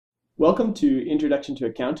Welcome to Introduction to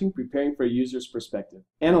Accounting, Preparing for a User's Perspective,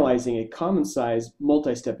 analyzing a common-size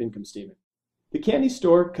multi-step income statement. The candy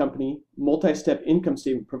store company multi-step income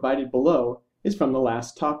statement provided below is from the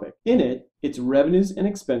last topic. In it, its revenues and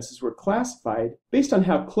expenses were classified based on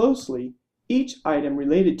how closely each item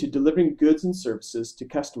related to delivering goods and services to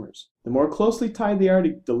customers. The more closely tied they are to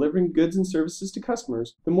delivering goods and services to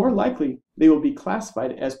customers, the more likely they will be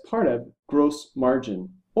classified as part of gross margin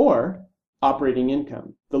or operating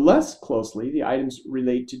income. The less closely the items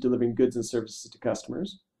relate to delivering goods and services to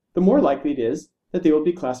customers, the more likely it is that they will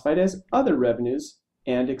be classified as other revenues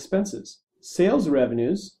and expenses. Sales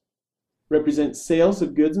revenues represent sales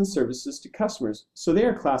of goods and services to customers, so they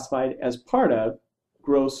are classified as part of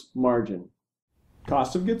gross margin.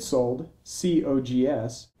 Cost of goods sold,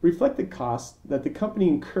 COGS, reflect the costs that the company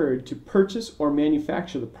incurred to purchase or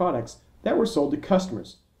manufacture the products that were sold to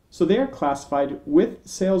customers, so they are classified with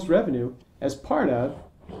sales revenue as part of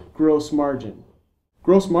gross margin.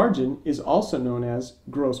 Gross margin is also known as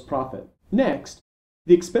gross profit. Next,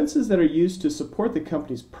 the expenses that are used to support the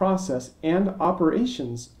company's process and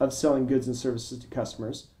operations of selling goods and services to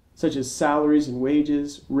customers, such as salaries and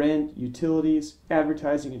wages, rent, utilities,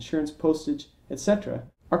 advertising, insurance, postage, etc.,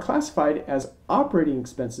 are classified as operating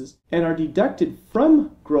expenses and are deducted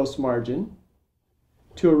from gross margin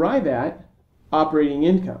to arrive at operating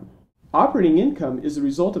income. Operating income is the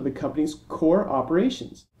result of the company's core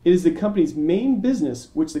operations. It is the company's main business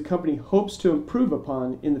which the company hopes to improve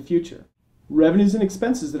upon in the future. Revenues and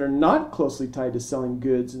expenses that are not closely tied to selling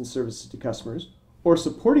goods and services to customers or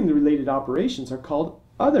supporting the related operations are called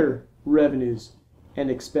other revenues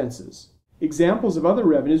and expenses. Examples of other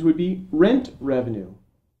revenues would be rent revenue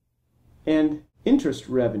and interest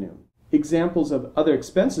revenue. Examples of other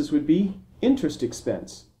expenses would be interest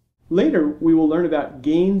expense. Later, we will learn about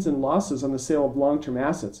gains and losses on the sale of long-term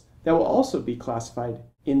assets that will also be classified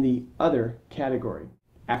in the other category.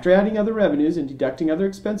 After adding other revenues and deducting other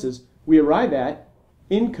expenses, we arrive at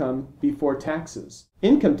income before taxes.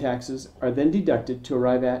 Income taxes are then deducted to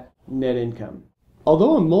arrive at net income.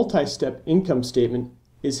 Although a multi-step income statement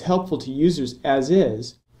is helpful to users as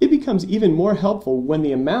is, it becomes even more helpful when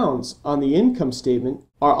the amounts on the income statement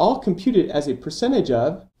are all computed as a percentage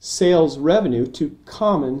of sales revenue to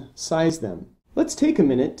common size them. Let's take a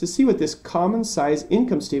minute to see what this common size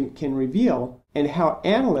income statement can reveal and how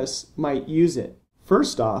analysts might use it.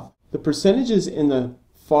 First off, the percentages in the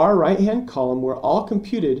far right-hand column were all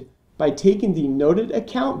computed by taking the noted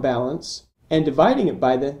account balance and dividing it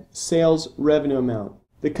by the sales revenue amount.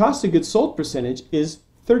 The cost of goods sold percentage is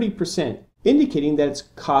 30%, indicating that its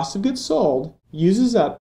cost of goods sold uses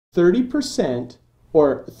up 30%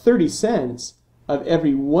 or 30 cents of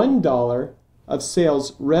every $1 of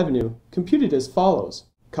sales revenue, computed as follows.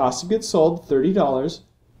 Cost of goods sold $30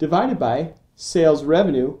 divided by sales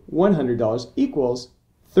revenue $100 equals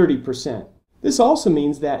 30%. This also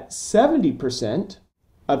means that 70%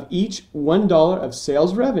 of each $1 of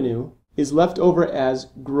sales revenue is left over as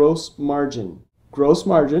gross margin. Gross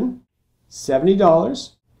margin,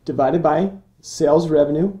 $70 divided by sales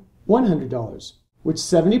revenue, $100, which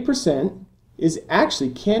 70% is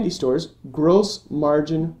actually Candy Store's gross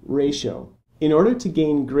margin ratio. In order to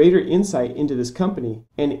gain greater insight into this company,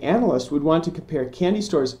 an analyst would want to compare Candy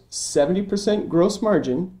Store's 70% gross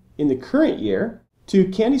margin in the current year to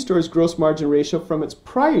Candy Store's gross margin ratio from its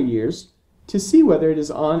prior years to see whether it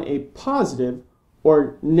is on a positive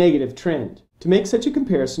or negative trend. To make such a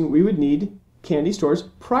comparison, we would need Candy Store's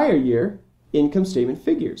prior year income statement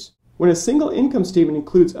figures. When a single income statement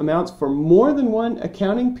includes amounts for more than one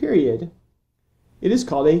accounting period, it is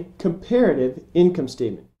called a comparative income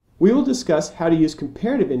statement. We will discuss how to use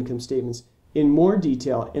comparative income statements in more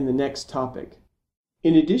detail in the next topic.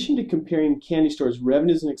 In addition to comparing Candy Store's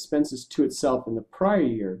revenues and expenses to itself in the prior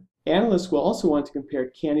year, analysts will also want to compare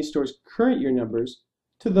Candy Store's current year numbers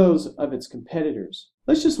to those of its competitors.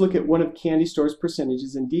 Let's just look at one of Candy Store's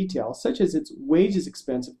percentages in detail, such as its wages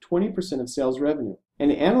expense of 20% of sales revenue.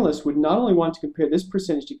 An analyst would not only want to compare this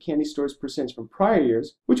percentage to Candy Store's percentage from prior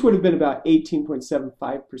years, which would have been about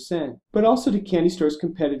 18.75%, but also to Candy Store's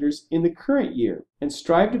competitors in the current year, and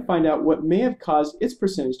strive to find out what may have caused its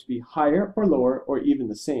percentage to be higher or lower or even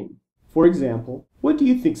the same. For example, what do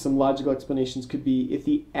you think some logical explanations could be if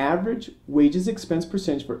the average wages expense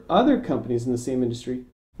percentage for other companies in the same industry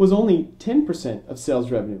was only 10% of sales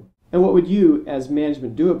revenue? And what would you as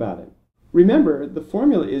management do about it? Remember, the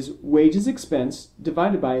formula is wages expense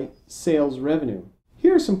divided by sales revenue.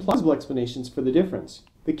 Here are some plausible explanations for the difference.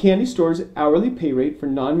 The Candy Store's hourly pay rate for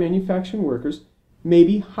non-manufacturing workers may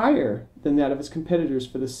be higher than that of its competitors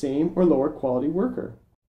for the same or lower quality worker.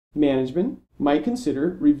 Management might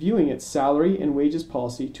consider reviewing its salary and wages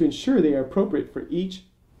policy to ensure they are appropriate for each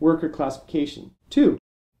worker classification. 2.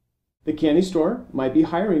 The candy store might be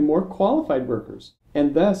hiring more qualified workers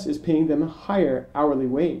and thus is paying them a higher hourly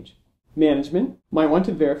wage. Management might want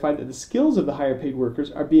to verify that the skills of the higher paid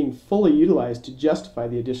workers are being fully utilized to justify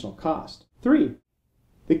the additional cost. 3.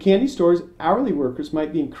 The candy store's hourly workers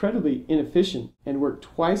might be incredibly inefficient and work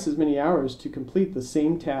twice as many hours to complete the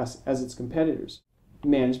same tasks as its competitors.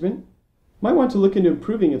 Management might want to look into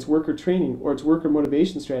improving its worker training or its worker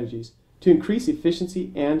motivation strategies to increase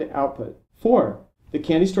efficiency and output. 4. The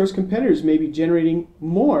candy store's competitors may be generating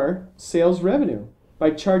more sales revenue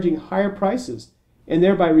by charging higher prices and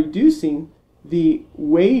thereby reducing the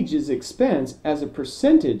wages expense as a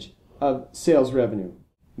percentage of sales revenue.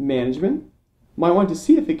 Management might want to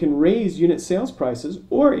see if it can raise unit sales prices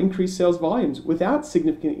or increase sales volumes without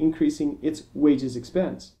significantly increasing its wages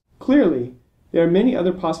expense. Clearly, there are many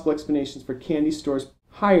other possible explanations for candy stores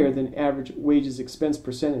higher than average wages expense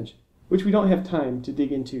percentage, which we don't have time to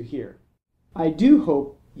dig into here. I do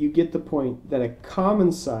hope you get the point that a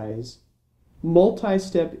common size,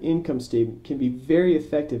 multi-step income statement can be very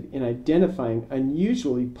effective in identifying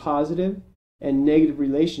unusually positive and negative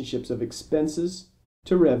relationships of expenses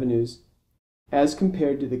to revenues as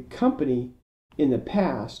compared to the company in the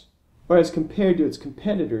past or as compared to its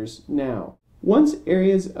competitors now. Once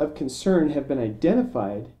areas of concern have been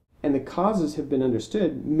identified and the causes have been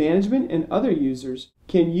understood, management and other users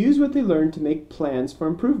can use what they learn to make plans for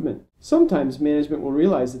improvement. Sometimes management will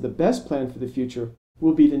realize that the best plan for the future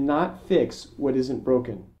will be to not fix what isn't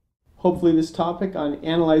broken. Hopefully this topic on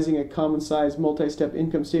analyzing a common size multi-step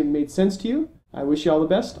income statement made sense to you. I wish you all the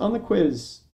best on the quiz.